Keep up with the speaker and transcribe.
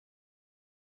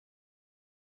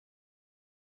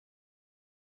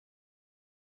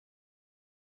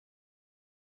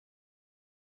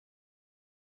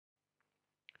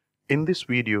In this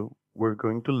video, we're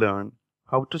going to learn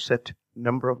how to set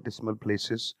number of decimal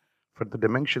places for the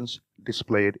dimensions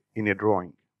displayed in a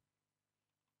drawing.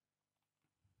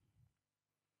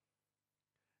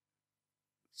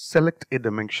 Select a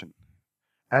dimension.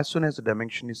 As soon as the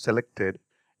dimension is selected,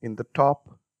 in the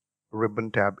top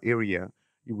ribbon tab area,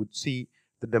 you would see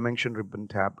the dimension ribbon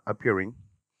tab appearing.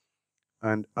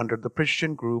 And under the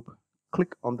precision group,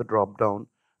 click on the drop down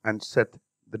and set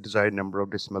the desired number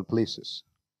of decimal places.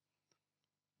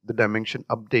 The dimension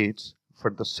updates for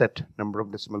the set number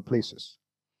of decimal places.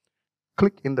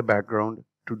 Click in the background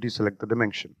to deselect the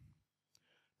dimension.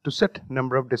 To set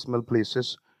number of decimal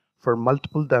places for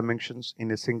multiple dimensions in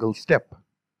a single step,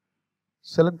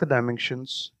 select the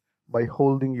dimensions by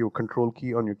holding your control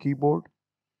key on your keyboard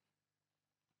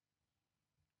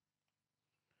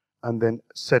and then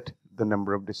set the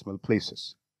number of decimal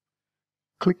places.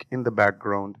 Click in the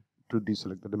background to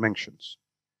deselect the dimensions.